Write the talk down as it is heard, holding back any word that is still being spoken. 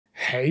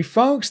Hey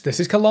folks, this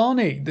is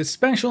Kalani. The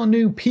special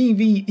new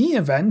PVE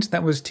event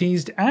that was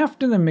teased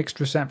after the mixed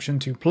reception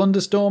to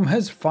Plunderstorm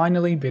has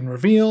finally been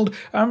revealed,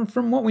 and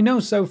from what we know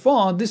so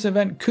far, this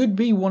event could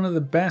be one of the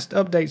best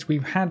updates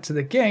we've had to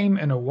the game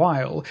in a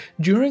while.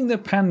 During the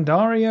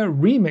Pandaria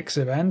Remix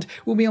event,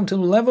 we'll be able to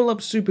level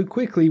up super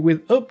quickly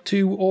with up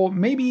to, or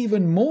maybe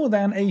even more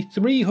than, a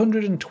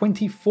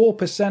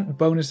 324%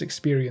 bonus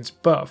experience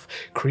buff,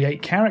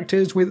 create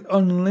characters with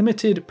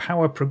unlimited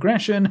power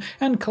progression,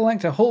 and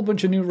collect a whole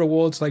bunch of new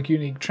rewards like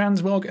unique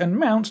transmog and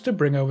mounts to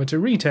bring over to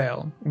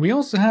retail. We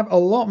also have a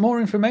lot more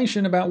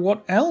information about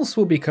what else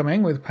will be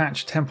coming with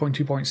patch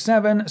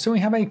 10.2.7, so we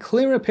have a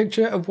clearer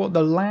picture of what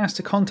the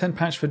last content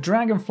patch for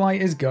Dragonfly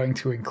is going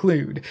to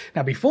include.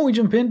 Now before we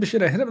jump in, be sure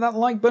to hit up that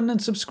like button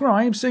and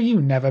subscribe so you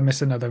never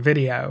miss another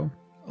video.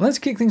 Let's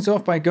kick things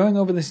off by going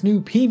over this new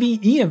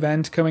PVE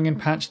event coming in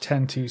patch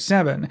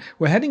 10.2.7.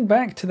 We're heading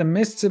back to the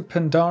Mists of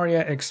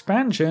Pandaria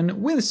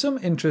expansion with some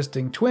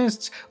interesting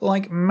twists,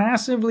 like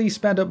massively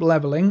sped up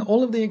leveling,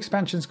 all of the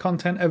expansion's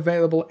content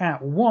available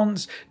at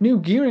once, new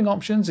gearing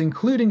options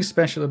including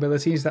special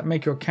abilities that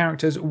make your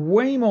characters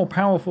way more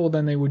powerful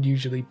than they would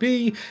usually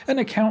be, and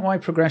a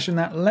count-wide progression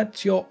that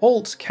lets your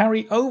alts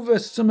carry over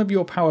some of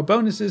your power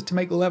bonuses to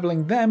make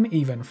leveling them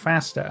even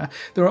faster.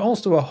 There are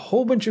also a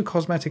whole bunch of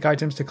cosmetic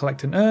items to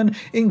collect and earn,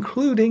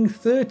 including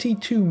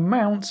 32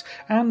 mounts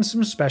and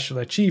some special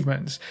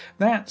achievements.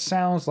 That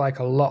sounds like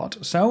a lot,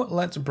 so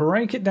let's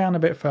break it down a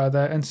bit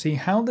further and see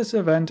how this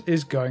event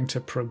is going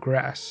to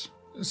progress.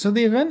 So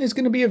the event is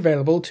going to be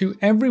available to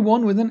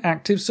everyone with an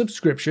active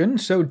subscription,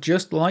 so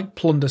just like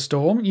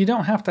Plunderstorm, you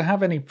don't have to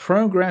have any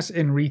progress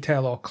in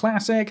Retail or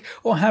Classic,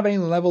 or have a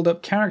leveled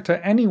up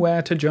character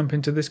anywhere to jump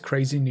into this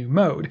crazy new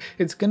mode.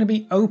 It's going to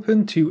be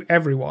open to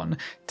everyone.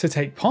 To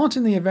take part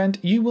in the event,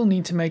 you will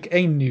need to make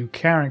a new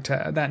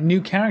character. That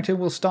new character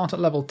will start at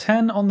level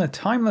 10 on the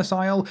Timeless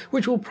Isle,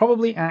 which will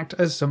probably act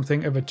as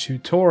something of a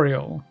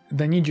tutorial.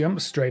 Then you jump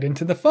straight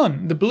into the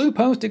fun. The blue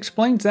post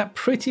explains that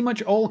pretty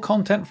much all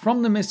content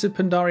from the Mists of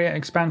Pandaria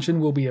expansion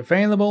will be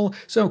available,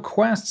 so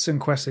quests and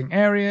questing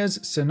areas,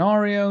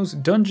 scenarios,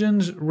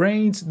 dungeons,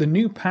 raids, the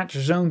new patch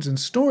zones and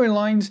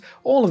storylines,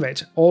 all of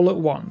it, all at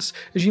once.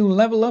 As you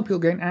level up, you'll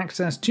gain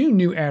access to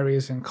new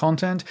areas and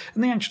content,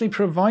 and they actually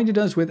provided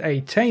us with a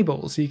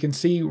table, so you can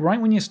see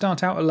right when you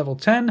start out at level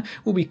 10,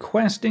 we'll be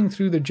questing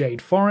through the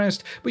Jade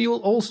Forest, but you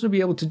will also be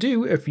able to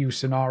do a few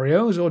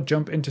scenarios or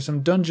jump into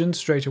some dungeons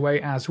straight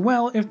away as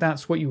well if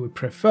that's what you would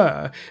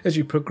prefer. As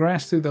you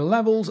progress through the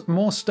levels,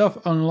 more stuff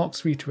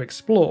unlocks for you to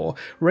explore.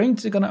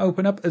 Raids are going to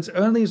open up as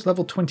early as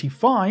level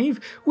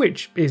 25,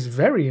 which is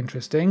very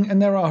interesting,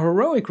 and there are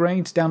heroic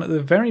raids down at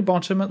the very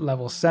bottom at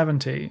level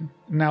 70.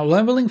 Now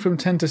leveling from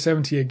 10 to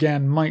 70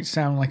 again might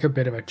sound like a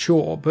bit of a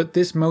chore, but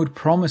this mode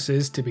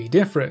promises to be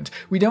different.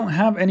 We don't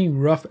have any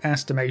rough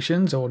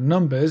estimations or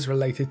numbers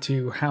related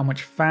to how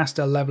much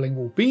faster leveling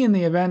will be in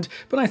the event,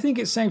 but I think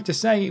it's safe to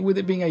say, with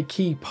it being a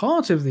key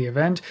part of the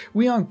event,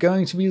 we are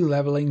going to be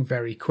leveling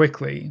very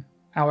quickly.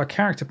 Our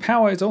character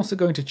power is also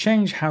going to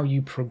change how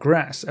you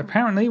progress.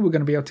 Apparently, we're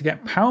going to be able to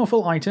get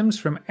powerful items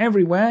from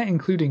everywhere,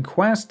 including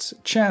quests,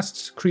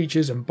 chests,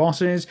 creatures, and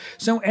bosses,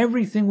 so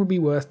everything will be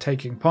worth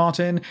taking part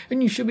in,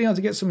 and you should be able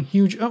to get some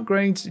huge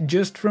upgrades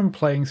just from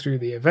playing through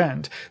the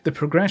event. The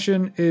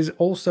progression is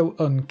also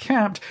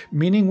uncapped,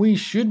 meaning we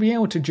should be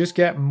able to just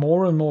get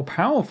more and more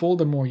powerful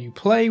the more you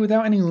play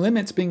without any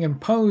limits being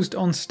imposed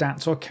on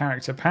stats or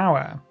character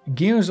power.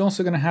 Gear is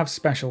also going to have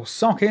special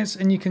sockets,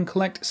 and you can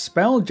collect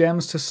spell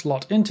gems to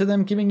slot into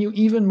them, giving you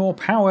even more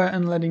power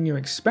and letting you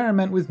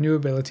experiment with new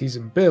abilities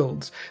and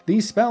builds.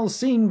 These spells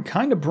seem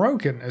kinda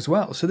broken as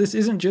well, so this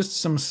isn't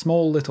just some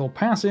small little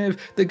passive,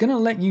 they're gonna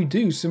let you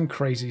do some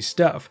crazy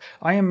stuff.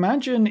 I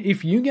imagine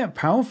if you get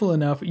powerful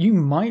enough, you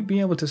might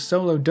be able to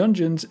solo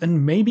dungeons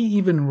and maybe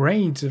even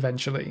raids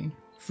eventually.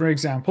 For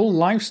example,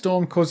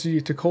 Lifestorm causes you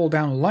to call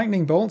down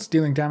lightning bolts,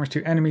 dealing damage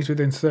to enemies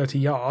within 30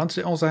 yards.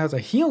 It also has a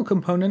heal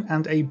component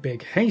and a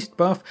big haste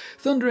buff.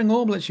 Thundering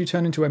Orb lets you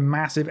turn into a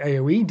massive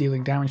AoE,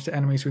 dealing damage to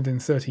enemies within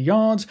 30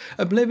 yards.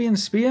 Oblivion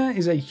Spear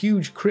is a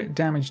huge crit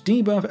damage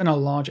debuff and a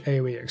large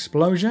AoE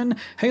explosion.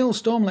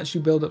 Hailstorm lets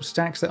you build up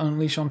stacks that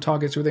unleash on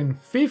targets within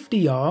 50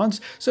 yards,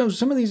 so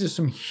some of these are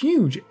some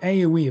huge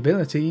AoE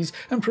abilities,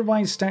 and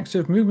provides stacks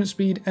of movement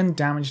speed and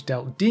damage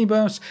dealt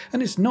debuffs.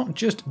 And it's not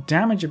just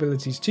damage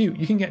abilities too.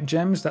 You can get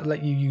gems that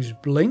let you use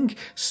blink,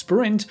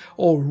 sprint,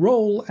 or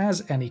roll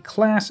as any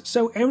class,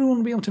 so everyone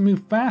will be able to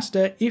move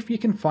faster if you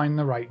can find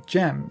the right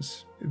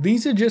gems.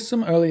 These are just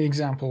some early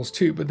examples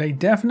too, but they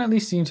definitely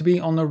seem to be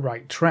on the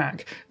right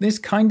track. This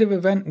kind of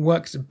event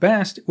works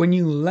best when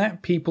you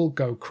let people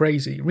go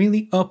crazy,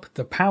 really up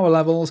the power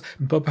levels,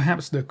 but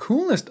perhaps the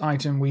coolest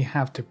item we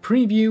have to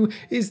preview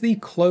is the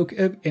Cloak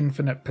of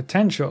Infinite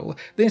Potential.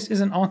 This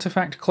is an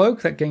artifact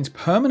cloak that gains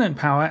permanent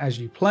power as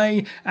you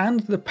play,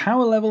 and the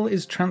power level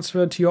is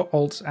transferred to your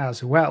alts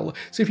as well.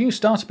 So if you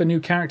start up a new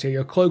character,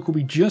 your cloak will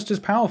be just as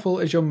powerful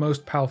as your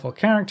most powerful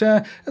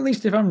character, at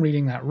least if I'm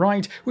reading that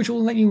right, which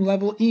will let you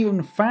level level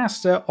even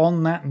faster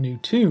on that new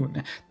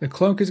toon. The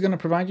cloak is going to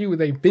provide you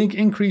with a big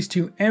increase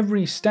to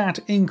every stat,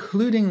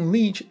 including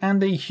leech,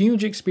 and a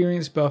huge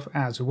experience buff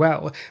as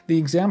well. The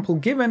example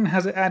given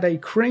has it at a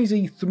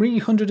crazy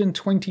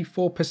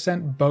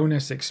 324%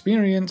 bonus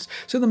experience,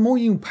 so the more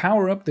you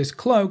power up this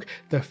cloak,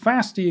 the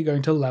faster you're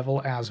going to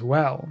level as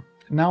well.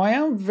 Now I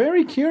am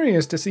very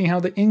curious to see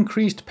how the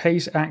increased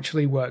pace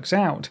actually works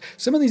out.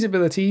 Some of these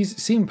abilities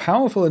seem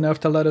powerful enough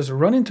to let us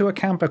run into a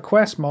camp of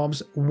quest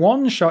mobs,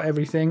 one-shot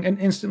everything, and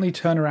instantly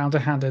turn around to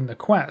hand in the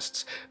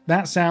quests.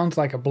 That sounds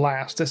like a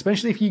blast,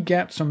 especially if you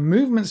get some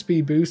movement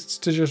speed boosts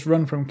to just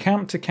run from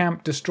camp to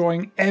camp,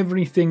 destroying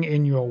everything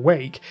in your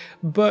wake.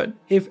 But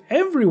if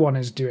everyone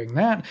is doing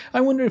that,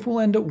 I wonder if we'll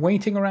end up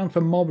waiting around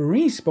for mob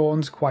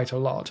respawns quite a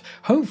lot.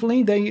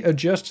 Hopefully they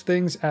adjust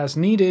things as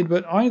needed,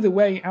 but either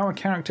way our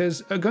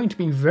characters are going to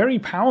be very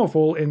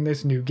powerful in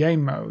this new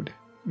game mode.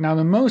 Now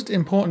the most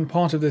important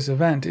part of this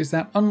event is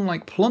that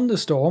unlike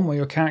Plunderstorm, where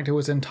your character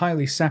was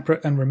entirely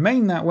separate and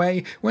remain that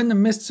way, when the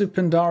Mists of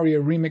Pandaria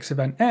remix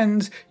event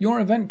ends, your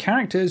event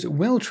characters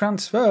will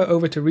transfer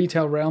over to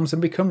Retail Realms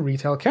and become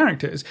retail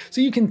characters, so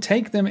you can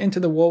take them into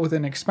the War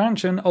Within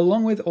expansion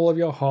along with all of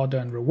your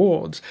hard-earned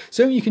rewards.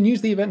 So you can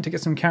use the event to get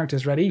some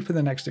characters ready for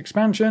the next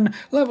expansion,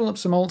 level up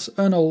some alts,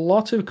 earn a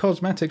lot of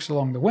cosmetics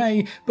along the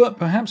way, but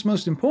perhaps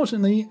most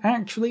importantly,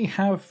 actually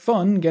have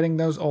fun getting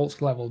those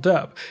alts leveled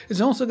up. It's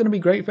also going to be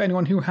great for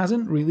anyone who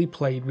hasn't really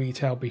played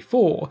retail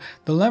before.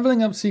 The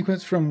leveling up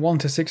sequence from 1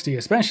 to 60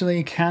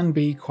 especially can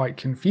be quite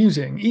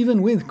confusing,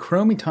 even with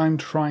Chromie Time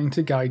trying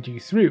to guide you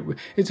through.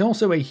 It's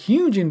also a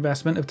huge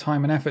investment of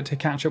time and effort to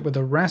catch up with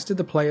the rest of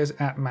the players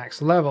at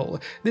max level.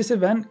 This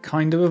event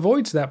kind of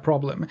avoids that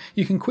problem.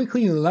 You can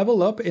quickly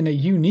level up in a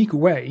unique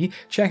way,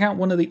 check out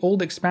one of the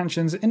old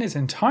expansions in its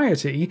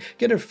entirety,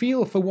 get a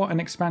feel for what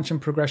an expansion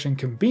progression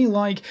can be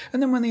like,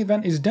 and then when the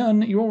event is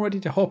done, you're all ready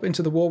to hop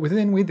into the War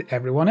Within with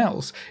everyone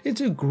else.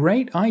 It's a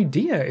great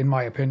idea in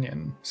my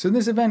opinion. So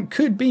this event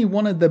could be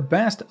one of the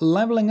best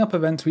leveling up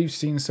events we've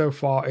seen so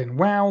far in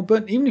WoW,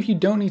 but even if you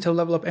don't need to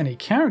level up any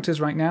characters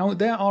right now,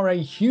 there are a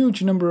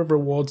huge number of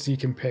rewards you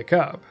can pick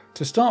up.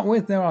 To start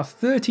with, there are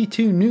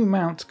 32 new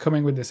mounts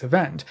coming with this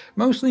event,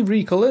 mostly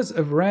recolors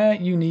of rare,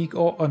 unique,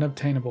 or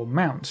unobtainable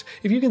mounts.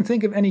 If you can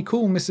think of any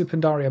cool Mists of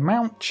Pandaria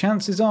mount,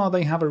 chances are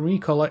they have a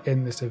recolor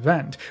in this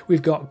event.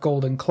 We've got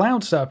Golden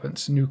Cloud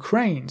Serpents, new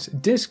cranes,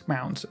 disc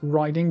mounts,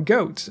 riding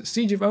goats,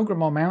 Siege of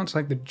Orgrimmar mounts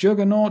like the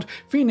Juggernaut,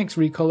 Phoenix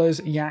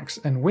recolors, yaks,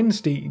 and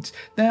Windsteeds.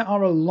 There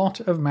are a lot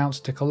of mounts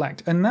to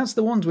collect, and that's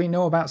the ones we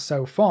know about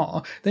so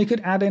far. They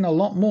could add in a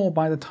lot more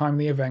by the time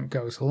the event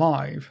goes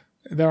live.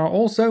 There are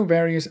also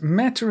various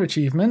meta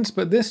achievements,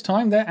 but this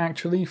time they're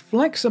actually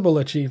flexible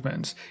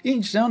achievements.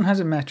 Each zone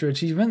has a meta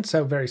achievement,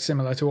 so very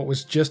similar to what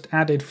was just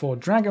added for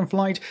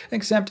Dragonflight,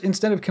 except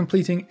instead of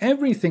completing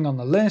everything on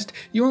the list,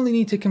 you only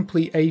need to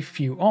complete a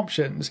few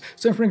options.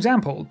 So for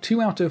example,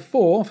 2 out of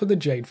 4 for the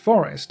Jade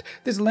Forest.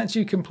 This lets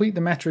you complete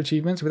the meta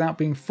achievements without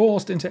being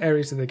forced into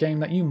areas of the game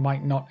that you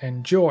might not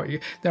enjoy.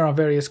 There are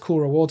various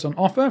cool rewards on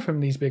offer from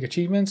these big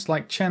achievements,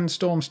 like Chen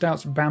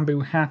Stormstout's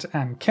bamboo hat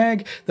and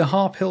keg, the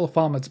Half Hill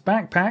Farmer's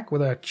backpack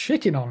with a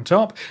chicken on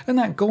top, and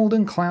that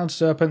Golden Cloud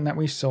Serpent that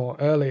we saw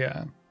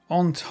earlier.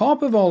 On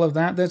top of all of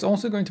that, there's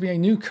also going to be a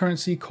new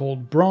currency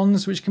called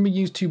Bronze, which can be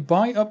used to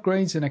buy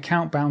upgrades and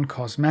account-bound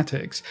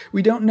cosmetics.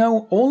 We don't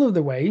know all of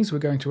the ways we're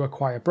going to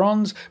acquire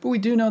Bronze, but we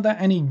do know that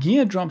any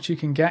gear drops you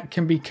can get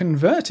can be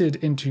converted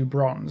into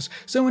Bronze.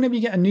 So whenever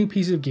you get a new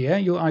piece of gear,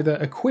 you'll either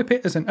equip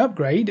it as an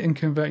upgrade and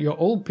convert your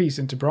old piece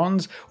into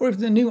Bronze, or if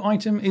the new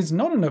item is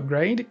not an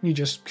upgrade, you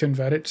just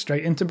convert it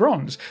straight into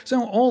Bronze.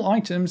 So all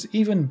items,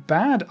 even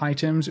bad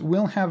items,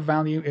 will have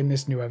value in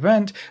this new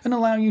event and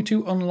allow you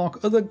to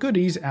unlock other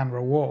goodies and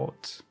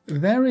rewards.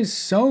 There is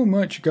so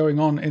much going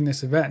on in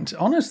this event.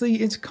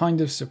 Honestly, it's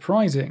kind of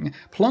surprising.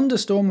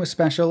 Plunderstorm was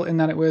special in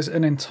that it was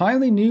an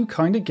entirely new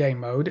kind of game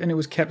mode and it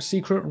was kept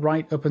secret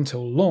right up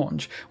until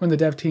launch. When the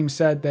dev team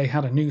said they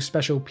had a new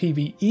special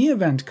PVE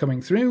event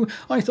coming through,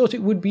 I thought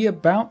it would be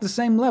about the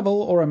same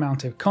level or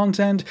amount of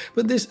content,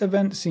 but this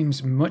event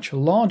seems much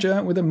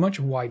larger with a much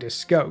wider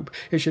scope.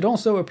 It should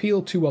also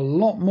appeal to a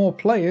lot more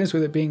players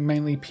with it being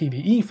mainly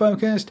PVE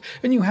focused,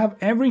 and you have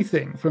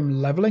everything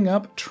from leveling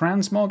up,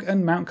 transmog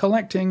and mount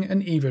collecting,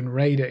 and even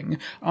raiding.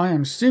 I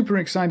am super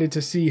excited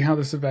to see how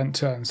this event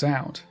turns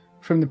out.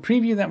 From the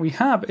preview that we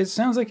have, it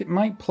sounds like it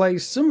might play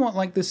somewhat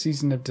like the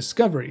Season of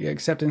Discovery,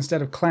 except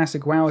instead of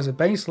classic WoW as a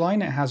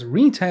baseline, it has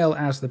retail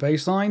as the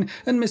baseline,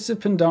 and Mists of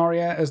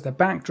Pandaria as the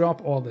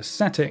backdrop or the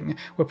setting.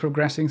 We're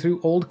progressing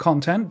through old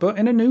content, but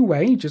in a new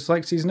way, just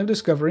like Season of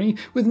Discovery,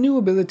 with new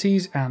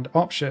abilities and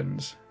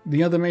options.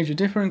 The other major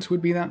difference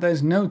would be that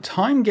there's no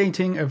time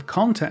gating of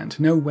content,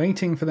 no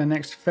waiting for the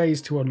next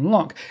phase to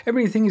unlock.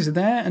 Everything is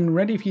there and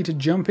ready for you to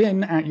jump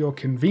in at your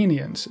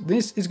convenience.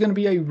 This is going to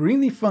be a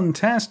really fun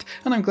test,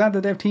 and I'm glad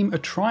the dev team are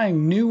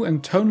trying new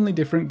and totally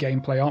different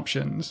gameplay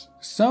options.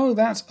 So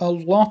that's a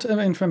lot of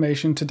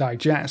information to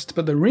digest,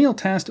 but the real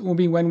test will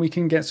be when we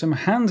can get some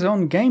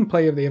hands-on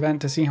gameplay of the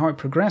event to see how it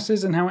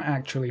progresses and how it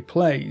actually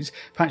plays.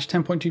 Patch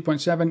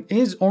 10.2.7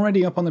 is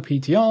already up on the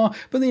PTR,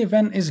 but the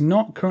event is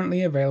not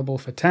currently available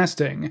for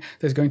testing.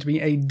 There's going to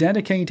be a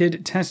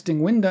dedicated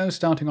testing window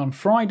starting on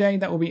Friday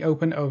that will be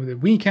open over the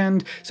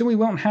weekend, so we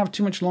won't have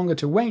too much longer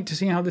to wait to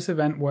see how this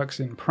event works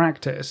in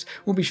practice.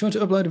 We'll be sure to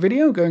upload a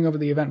video going over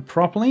the event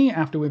properly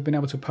after we've been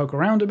able to poke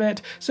around a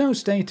bit, so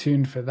stay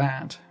tuned for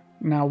that.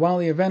 Now, while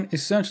the event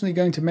is certainly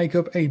going to make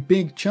up a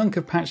big chunk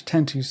of patch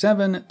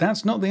 10.2.7,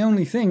 that's not the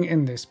only thing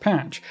in this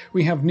patch.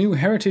 We have new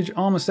heritage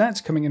armor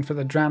sets coming in for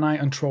the Draenei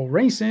and Troll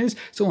races,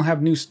 so we'll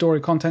have new story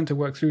content to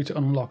work through to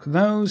unlock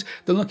those.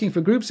 The looking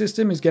for group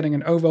system is getting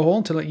an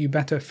overhaul to let you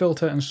better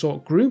filter and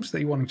sort groups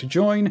that you're wanting to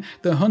join.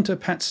 The Hunter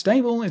Pet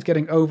Stable is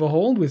getting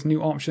overhauled with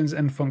new options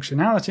and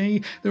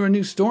functionality. There are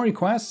new story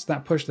quests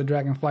that push the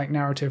Dragonflight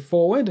narrative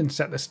forward and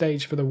set the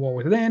stage for the war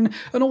within,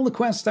 and all the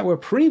quests that were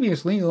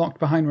previously locked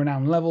behind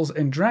renown levels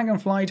in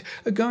Dragonflight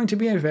are going to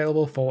be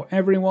available for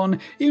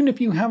everyone, even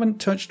if you haven't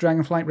touched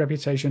Dragonflight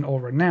Reputation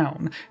or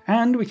Renown,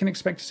 and we can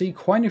expect to see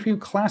quite a few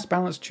class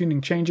balance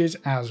tuning changes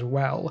as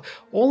well.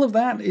 All of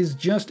that is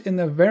just in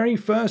the very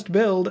first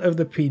build of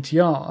the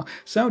PTR,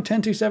 so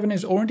 10.2.7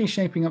 is already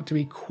shaping up to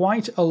be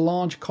quite a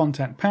large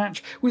content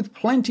patch, with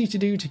plenty to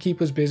do to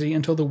keep us busy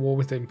until the War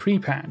Within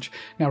pre-patch.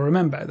 Now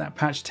remember that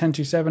patch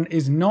 10.2.7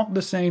 is not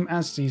the same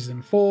as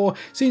Season 4.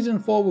 Season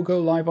 4 will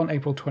go live on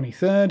April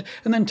 23rd,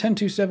 and then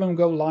 10.2.7 will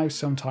go live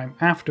sometime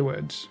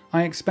afterwards.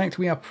 I expect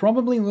we are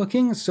probably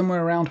looking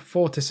somewhere around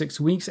 4 to 6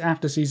 weeks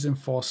after Season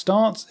 4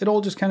 starts. It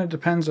all just kind of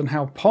depends on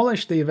how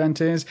polished the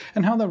event is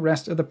and how the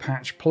rest of the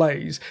patch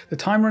plays. The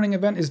time running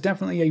event is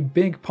definitely a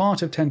big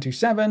part of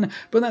 10.2.7,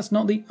 but that's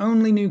not the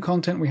only new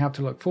content we have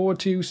to look forward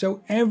to,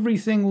 so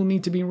everything will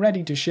need to be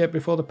ready to ship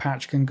before the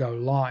patch can go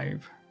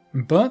live.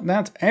 But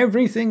that's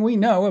everything we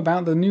know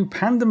about the new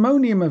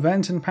Pandemonium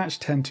event in patch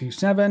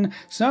 10.2.7,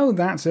 so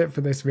that's it for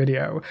this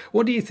video.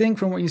 What do you think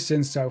from what you've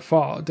seen so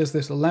far? Does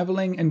this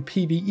leveling and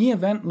PVE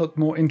event look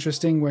more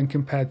interesting when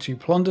compared to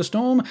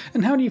Plunderstorm?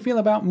 And how do you feel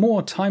about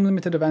more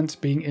time-limited events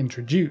being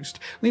introduced?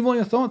 Leave all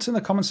your thoughts in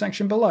the comment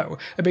section below.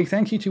 A big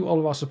thank you to all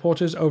of our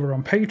supporters over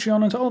on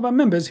Patreon and to all of our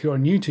members here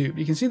on YouTube.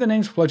 You can see the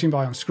names floating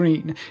by on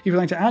screen. If you'd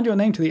like to add your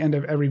name to the end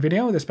of every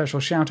video with a special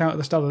shout out at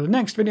the start of the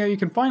next video, you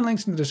can find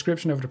links in the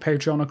description over to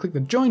Patreon or click the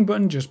join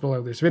button just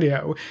below this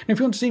video. And if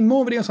you want to see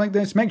more videos like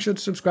this, make sure to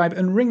subscribe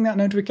and ring that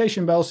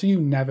notification bell so you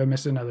never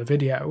miss another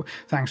video.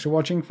 Thanks for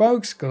watching,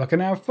 folks. Good luck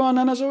and have fun,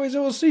 and as always, I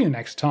will see you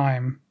next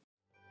time.